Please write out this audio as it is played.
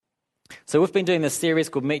So we've been doing this series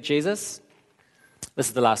called Meet Jesus. This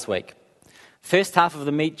is the last week. First half of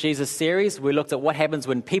the Meet Jesus series, we looked at what happens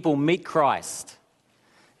when people meet Christ.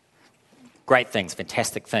 Great things,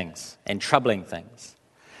 fantastic things, and troubling things.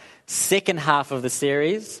 Second half of the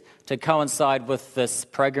series, to coincide with this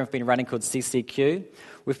program we've been running called CCQ,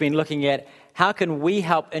 we've been looking at how can we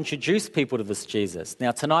help introduce people to this Jesus.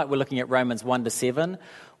 Now tonight we're looking at Romans 1-7,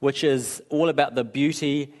 which is all about the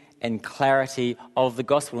beauty and clarity of the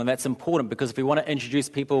gospel. And that's important because if we want to introduce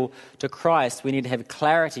people to Christ, we need to have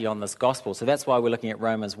clarity on this gospel. So that's why we're looking at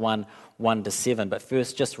Romans 1-7. But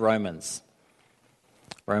first, just Romans.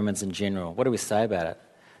 Romans in general. What do we say about it?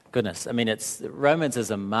 Goodness, I mean, Romans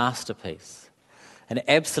is a masterpiece. An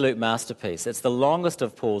absolute masterpiece. It's the longest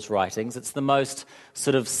of Paul's writings. It's the most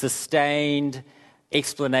sort of sustained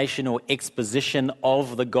explanation or exposition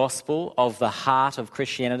of the gospel, of the heart of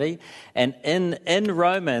Christianity. And in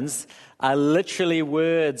Romans are literally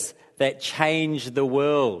words that change the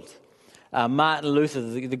world. Martin Luther,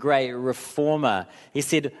 the great reformer, he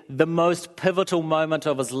said the most pivotal moment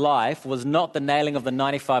of his life was not the nailing of the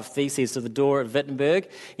 95 Theses to the door at Wittenberg.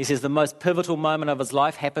 He says the most pivotal moment of his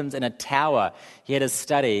life happens in a tower. He had his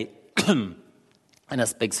study in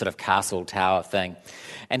this big sort of castle tower thing.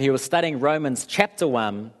 And he was studying Romans chapter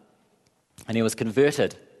 1, and he was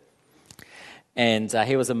converted. And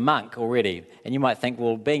he was a monk already. And you might think,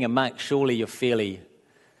 well, being a monk, surely you're fairly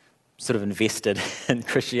sort of invested in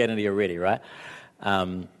Christianity already, right?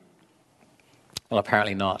 Well,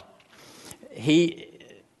 apparently not.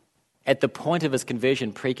 At the point of his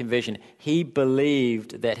conversion, pre-conversion, he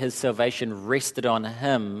believed that his salvation rested on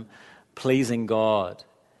him pleasing God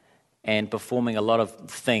and performing a lot of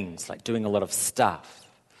things, like doing a lot of stuff.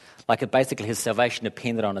 Like basically his salvation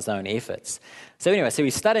depended on his own efforts. So anyway, so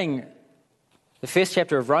he's studying the first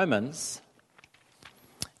chapter of Romans,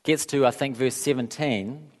 gets to, I think, verse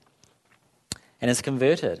 17, and is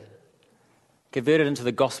converted into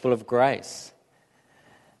the gospel of grace.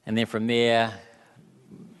 And then from there,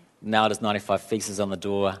 now there's 95 Theses on the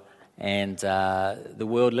door, and the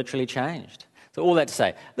world literally changed. So all that to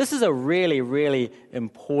say, this is a really, really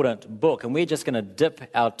important book, and we're just going to dip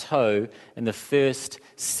our toe in the first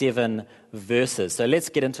 7 verses. So let's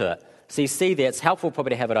get into it. So you see there, it's helpful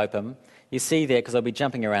probably to have it open. You see there, because I'll be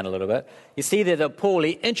jumping around a little bit, you see there that Paul,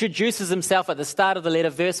 he introduces himself at the start of the letter,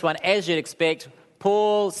 verse 1, as you'd expect.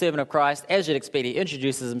 Paul, servant of Christ, as you'd expect, he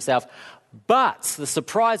introduces himself. But the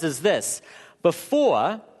surprise is this.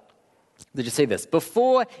 Did you see this?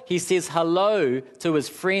 Before he says hello to his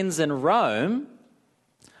friends in Rome,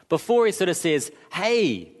 before he sort of says,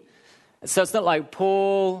 hey, so it's not like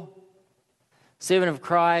Paul, servant of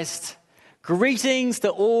Christ, greetings to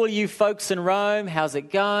all you folks in Rome, how's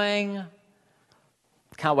it going?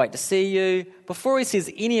 Can't wait to see you. Before he says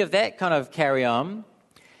any of that kind of carry on,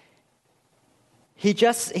 he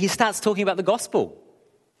starts talking about the gospel.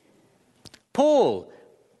 Paul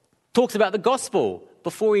talks about the gospel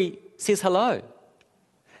before he says hello.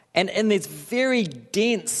 And in these very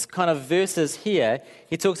dense kind of verses here,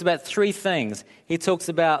 he talks about 3 things. He talks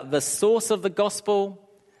about the source of the gospel,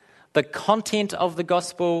 the content of the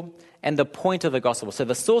gospel, and the point of the gospel. So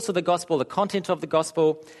the source of the gospel, the content of the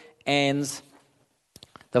gospel, and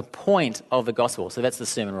the point of the gospel. So that's the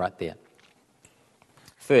sermon right there.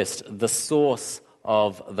 First, the source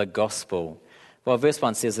of the gospel. Well, verse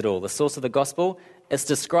 1 says it all. The source of the gospel is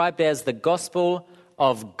described as the gospel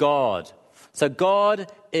of God. So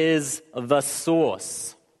God is the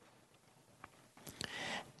source.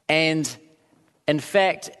 And in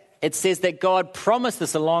fact, it says that God promised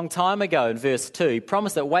this a long time ago in verse 2. He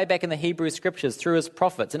promised it way back in the Hebrew Scriptures through his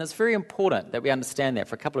prophets. And it's very important that we understand that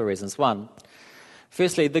for a couple of reasons. One,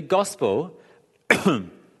 firstly, the gospel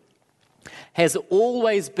has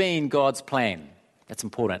always been God's plan. That's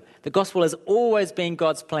important. The gospel has always been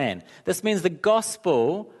God's plan. This means the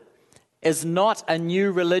gospel is not a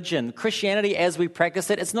new religion. Christianity, as we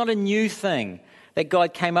practice it, it's not a new thing that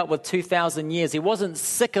God came up with 2,000 years. He wasn't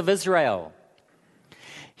sick of Israel.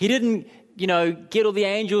 He didn't, get all the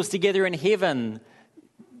angels together in heaven,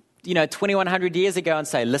 2,100 years ago and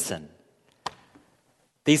say, listen,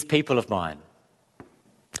 these people of mine,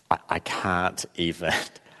 I can't even.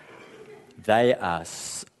 They are,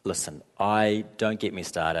 listen, don't get me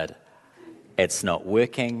started. It's not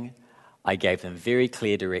working. I gave them very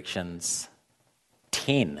clear directions.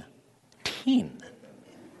 10.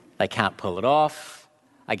 They can't pull it off.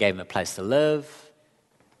 I gave them a place to live.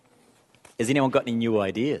 Has anyone got any new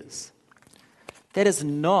ideas? That is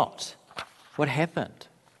not what happened.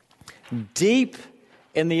 Deep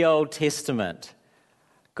in the Old Testament,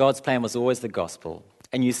 God's plan was always the gospel.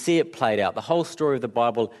 And you see it played out. The whole story of the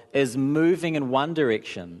Bible is moving in one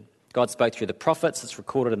direction God spoke through the prophets. It's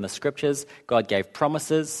recorded in the scriptures. God gave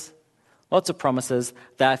promises, lots of promises.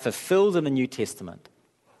 They are fulfilled in the New Testament.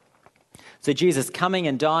 So Jesus coming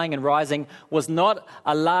and dying and rising was not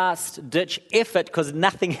a last-ditch effort because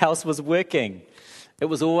nothing else was working. It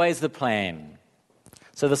was always the plan.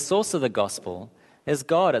 So the source of the gospel is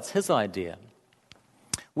God. It's his idea.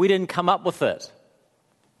 We didn't come up with it.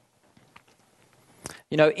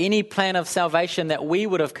 You know, any plan of salvation that we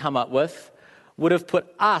would have come up with would have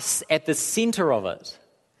put us at the center of it.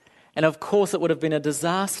 And of course, it would have been a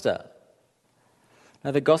disaster.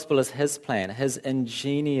 Now, the gospel is his plan, his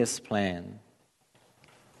ingenious plan.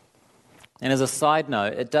 And as a side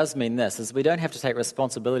note, it does mean this, is we don't have to take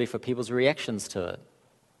responsibility for people's reactions to it.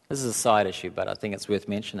 This is a side issue, but I think it's worth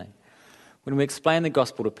mentioning. When we explain the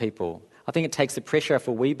gospel to people, I think it takes the pressure off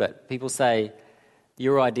a wee bit. People say,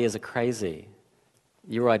 your ideas are crazy.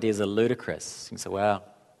 Your ideas are ludicrous. You can say, wow,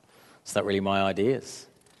 it's not really my ideas.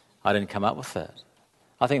 I didn't come up with it.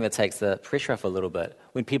 I think that takes the pressure off a little bit.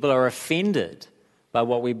 When people are offended by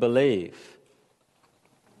what we believe,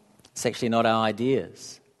 it's actually not our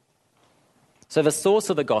ideas. So the source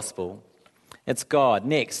of the gospel, it's God.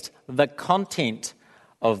 Next, the content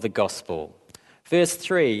of the gospel. Verse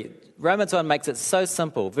 3, Romans 1 makes it so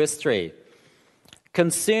simple. Verse 3,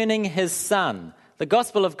 concerning his son. The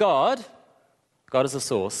gospel of God, God is the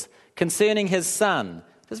source, concerning his son.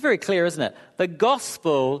 It's very clear, isn't it? The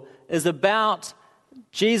gospel is about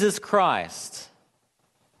Jesus Christ.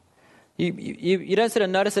 You don't sort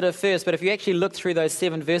of notice it at first, but if you actually look through those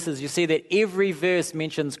 7 verses, you see that every verse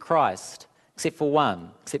mentions Christ, except for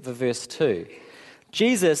one, except for verse 2.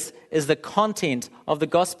 Jesus is the content of the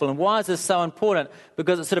gospel. And why is this so important?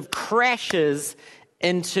 Because it sort of crashes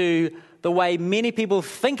into the way many people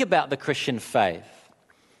think about the Christian faith.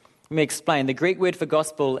 Let me explain. The Greek word for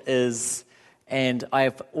gospel is, and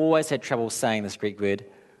I've always had trouble saying this Greek word,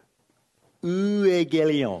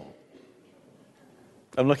 euangelion.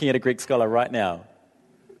 I'm looking at a Greek scholar right now.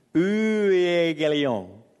 Euangelion.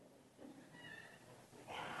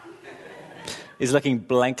 He's looking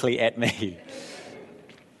blankly at me.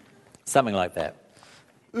 Something like that.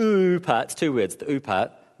 Part, it's 2 words. The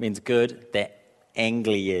part means good, the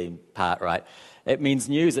anglion part, right? It means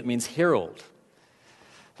news, it means herald.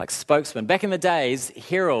 Like spokesman. Back in the days,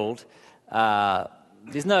 herald,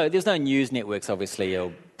 there's no news networks, obviously,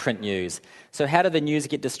 or print news. So how did the news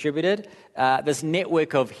get distributed? This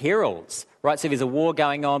network of heralds, right? So there's a war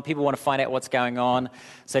going on, people want to find out what's going on.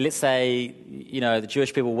 So let's say, the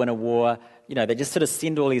Jewish people win a war, they just sort of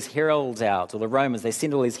send all these heralds out, or the Romans, they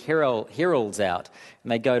send all these heralds out,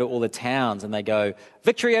 and they go to all the towns, and they go,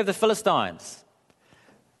 victory over the Philistines,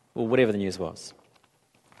 or whatever the news was.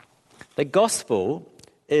 The gospel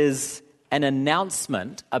is an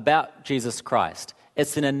announcement about Jesus Christ.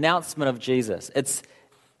 It's an announcement of Jesus.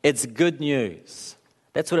 It's good news.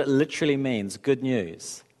 That's what it literally means, good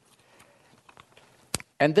news.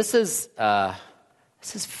 And this is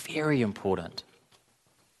very important.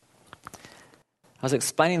 I was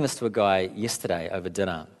explaining this to a guy yesterday over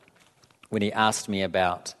dinner when he asked me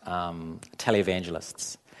about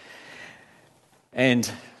televangelists. And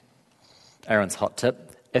Aaron's hot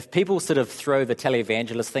tip, if people sort of throw the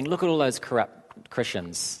televangelist thing, look at all those corrupt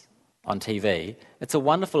Christians on TV, it's a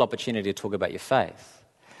wonderful opportunity to talk about your faith.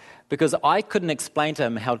 Because I couldn't explain to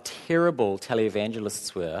him how terrible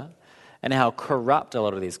televangelists were and how corrupt a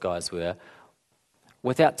lot of these guys were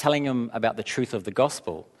without telling him about the truth of the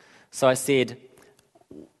gospel. So I said,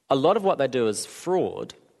 a lot of what they do is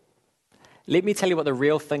fraud. Let me tell you what the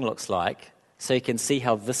real thing looks like so you can see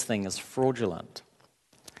how this thing is fraudulent.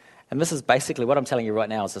 And this is basically what I'm telling you right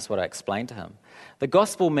now is just what I explained to him. The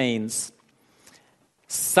gospel means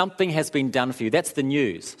something has been done for you. That's the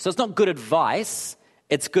news. So it's not good advice,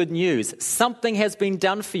 it's good news. Something has been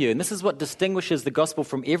done for you. And this is what distinguishes the gospel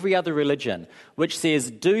from every other religion, which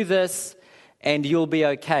says, do this and you'll be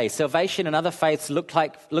okay. Salvation in other faiths looks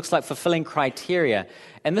like fulfilling criteria.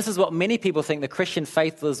 And this is what many people think the Christian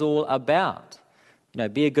faith is all about.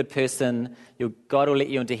 Be a good person, God will let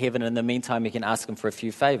you into heaven, and in the meantime you can ask him for a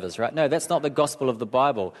few favors, right? No, that's not the gospel of the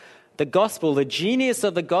Bible. The gospel, the genius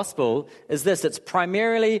of the gospel is this. It's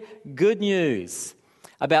primarily good news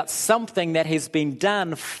about something that has been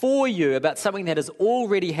done for you, about something that has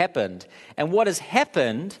already happened. And what has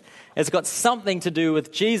happened has got something to do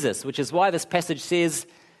with Jesus, which is why this passage says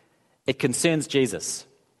it concerns Jesus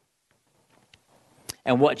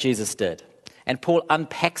and what Jesus did. And Paul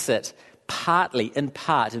unpacks it in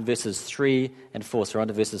part, in verses 3 and 4. So we're on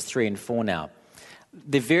to verses 3 and 4 now.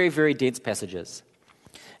 They're very, very dense passages.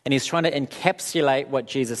 And he's trying to encapsulate what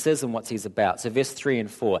Jesus is and what he's about. So verse 3 and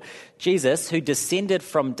 4. Jesus, who descended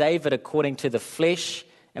from David according to the flesh,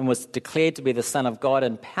 and was declared to be the Son of God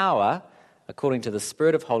in power, according to the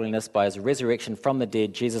Spirit of holiness, by his resurrection from the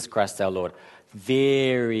dead, Jesus Christ our Lord.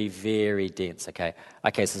 Very, very dense, okay?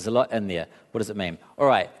 Okay, so there's a lot in there. What does it mean? All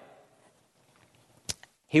right.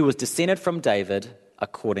 He was descended from David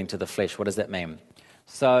according to the flesh. What does that mean?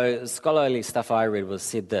 So scholarly stuff I read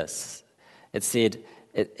said this. It said,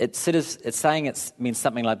 it's saying it means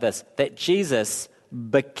something like this, that Jesus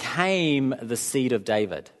became the seed of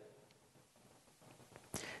David.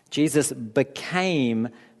 Jesus became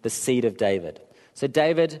the seed of David. So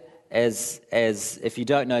David, as if you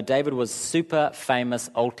don't know, David was super famous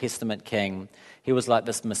Old Testament king. He was like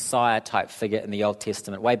this Messiah type figure in the Old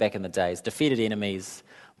Testament way back in the days, defeated enemies,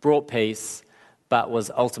 brought peace, but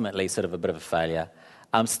was ultimately sort of a bit of a failure.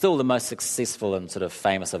 Still the most successful and sort of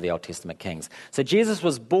famous of the Old Testament kings. So Jesus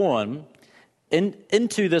was born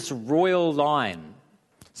into this royal line.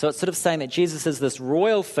 So it's sort of saying that Jesus is this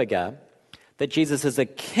royal figure, that Jesus is a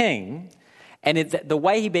king, and the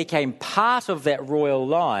way he became part of that royal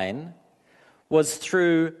line was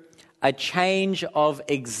through a change of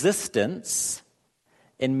existence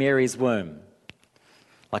in Mary's womb.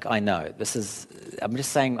 Like, I know, I'm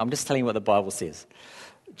just telling you what the Bible says.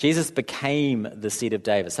 Jesus became the seed of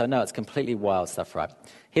David. So no, it's completely wild stuff, right?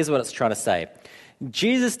 Here's what it's trying to say.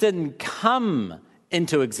 Jesus didn't come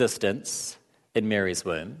into existence in Mary's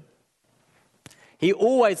womb. He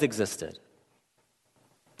always existed.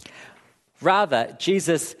 Rather,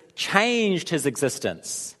 Jesus changed his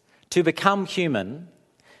existence to become human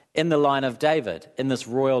in the line of David, in this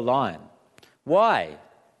royal line. Why?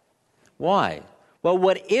 Why? Well,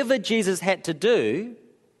 whatever Jesus had to do,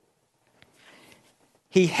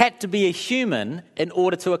 he had to be a human in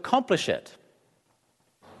order to accomplish it.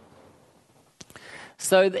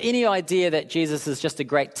 So any idea that Jesus is just a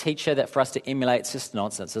great teacher that for us to emulate is just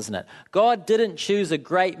nonsense, isn't it? God didn't choose a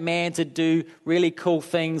great man to do really cool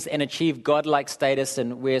things and achieve godlike status,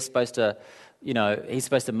 and we're supposed to, he's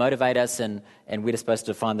supposed to motivate us and we're supposed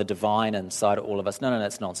to find the divine inside of all of us. No,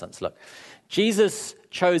 that's nonsense. Look, Jesus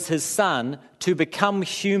chose his son to become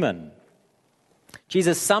human.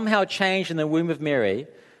 Jesus somehow changed in the womb of Mary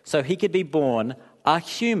so he could be born a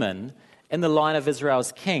human in the line of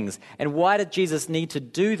Israel's kings. And why did Jesus need to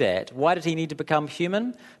do that? Why did he need to become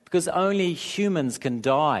human? Because only humans can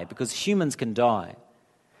die, because humans can die.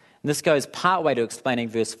 And this goes partway to explaining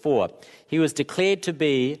verse 4. He was declared to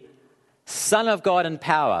be Son of God in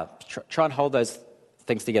power. Try and hold those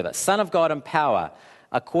things together. Son of God in power,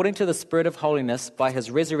 according to the Spirit of holiness, by his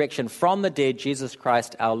resurrection from the dead, Jesus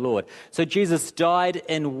Christ our Lord. So Jesus died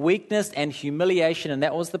in weakness and humiliation, and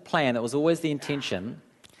that was the plan. That was always the intention.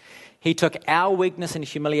 He took our weakness and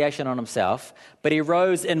humiliation on himself, but he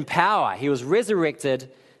rose in power. He was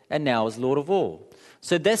resurrected and now is Lord of all.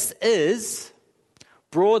 So this is,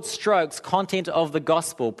 broad strokes, content of the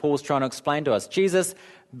gospel Paul's trying to explain to us. Jesus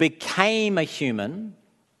became a human.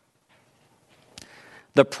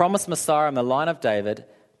 The promised Messiah in the line of David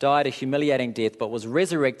died a humiliating death, but was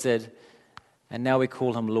resurrected, and now we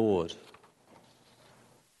call him Lord.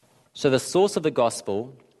 So the source of the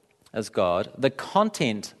gospel is God. The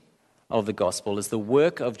content of the gospel is the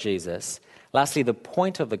work of Jesus. Lastly, the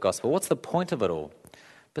point of the gospel. What's the point of it all?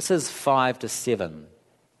 This is 5-7.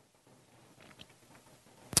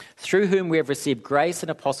 Through whom we have received grace and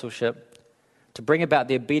apostleship to bring about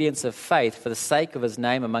the obedience of faith for the sake of his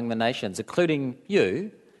name among the nations, including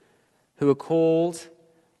you, who are called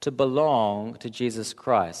to belong to Jesus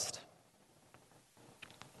Christ.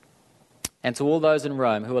 And to all those in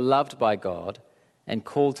Rome who are loved by God and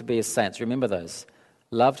called to be his saints. Remember those.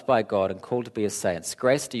 Loved by God and called to be his saints.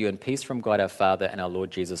 Grace to you and peace from God our Father and our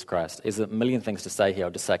Lord Jesus Christ. There's a million things to say here.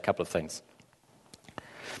 I'll just say a couple of things.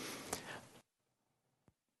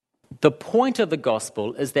 The point of the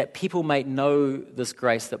gospel is that people may know this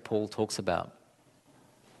grace that Paul talks about.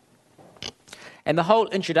 And the whole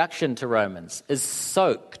introduction to Romans is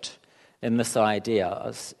soaked in this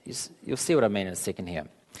idea. You'll see what I mean in a second here.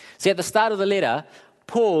 See, at the start of the letter,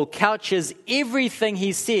 Paul couches everything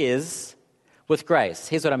he says with grace.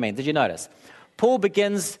 Here's what I mean. Did you notice? Paul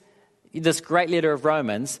begins this great letter of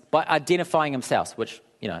Romans by identifying himself, which,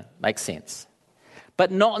 makes sense.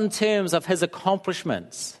 But not in terms of his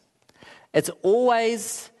accomplishments. It's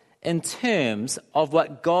always in terms of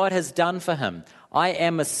what God has done for him. I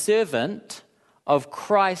am a servant of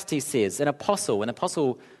Christ, he says, an apostle. An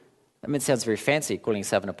apostle, it sounds very fancy calling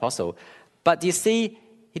himself an apostle. But do you see,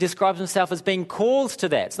 he describes himself as being called to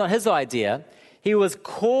that. It's not his idea. He was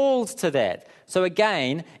called to that. So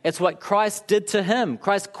again, it's what Christ did to him.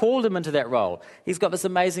 Christ called him into that role. He's got this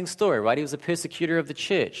amazing story, right? He was a persecutor of the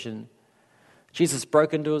church, and Jesus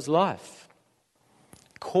broke into his life,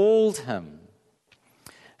 called him.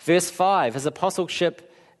 Verse 5, his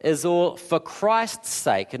apostleship is all for Christ's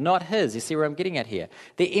sake and not his. You see where I'm getting at here?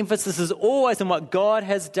 The emphasis is always on what God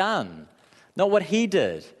has done, not what he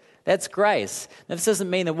did. That's grace. Now, this doesn't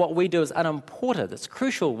mean that what we do is unimportant. It's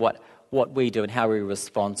crucial what we do and how we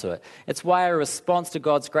respond to it. It's why a response to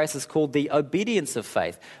God's grace is called the obedience of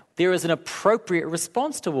faith. There is an appropriate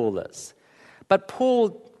response to all this. But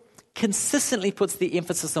Paul consistently puts the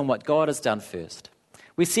emphasis on what God has done first.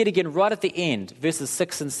 We see it again right at the end, verses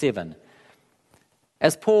 6 and 7.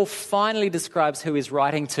 As Paul finally describes who he's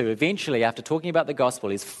writing to, eventually, after talking about the gospel,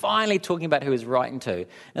 he's finally talking about who he's writing to. And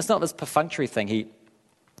it's not this perfunctory thing. He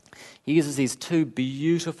uses these two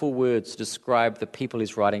beautiful words to describe the people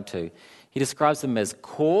he's writing to. He describes them as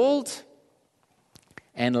called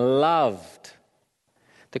and loved.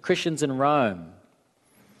 The Christians in Rome.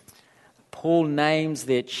 Paul names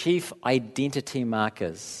their chief identity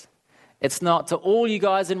markers. It's not to all you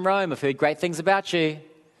guys in Rome, I've heard great things about you.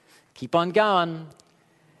 Keep on going.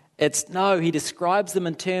 He describes them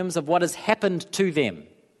in terms of what has happened to them.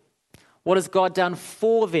 What has God done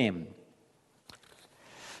for them?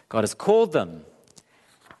 God has called them,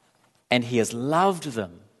 and he has loved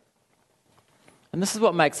them. And this is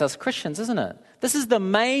what makes us Christians, isn't it? This is the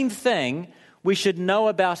main thing we should know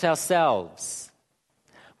about ourselves.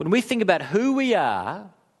 When we think about who we are,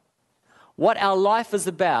 what our life is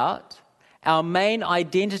about, our main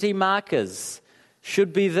identity markers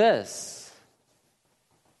should be this.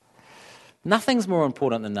 Nothing's more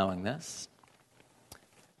important than knowing this.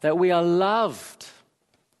 That we are loved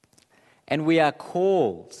and we are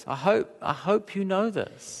called. I hope you know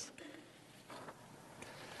this.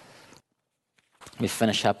 Let me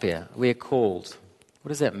finish up here. We are called. What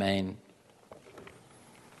does that mean?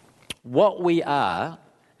 What we are,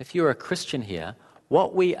 if you're a Christian here,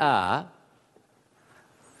 what we are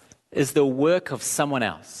is the work of someone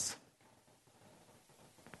else.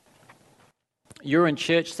 You're in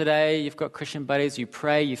church today, you've got Christian buddies, you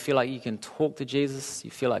pray, you feel like you can talk to Jesus, you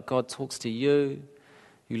feel like God talks to you,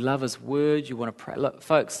 you love his word, you want to pray. Look,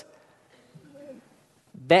 folks,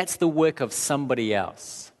 that's the work of somebody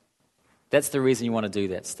else. That's the reason you want to do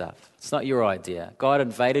that stuff. It's not your idea. God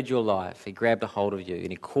invaded your life, he grabbed a hold of you, and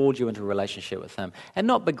he called you into a relationship with him. And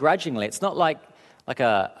not begrudgingly. It's not like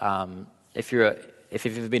if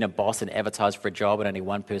you've ever been a boss and advertised for a job and only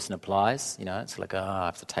one person applies, it's like, I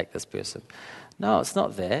have to take this person. No, it's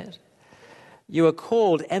not that. You are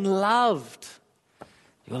called and loved.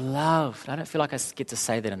 You're loved. I don't feel like I get to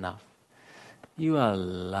say that enough. You are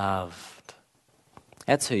loved.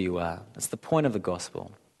 That's who you are. That's the point of the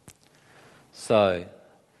gospel. So,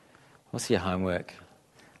 what's your homework?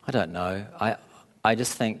 I don't know. I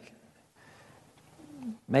just think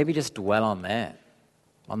maybe just dwell on that,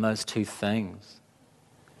 on those two things.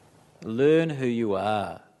 Learn who you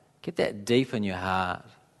are. Get that deep in your heart.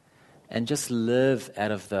 And just live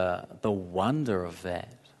out of the wonder of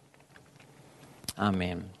that.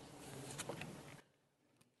 Amen.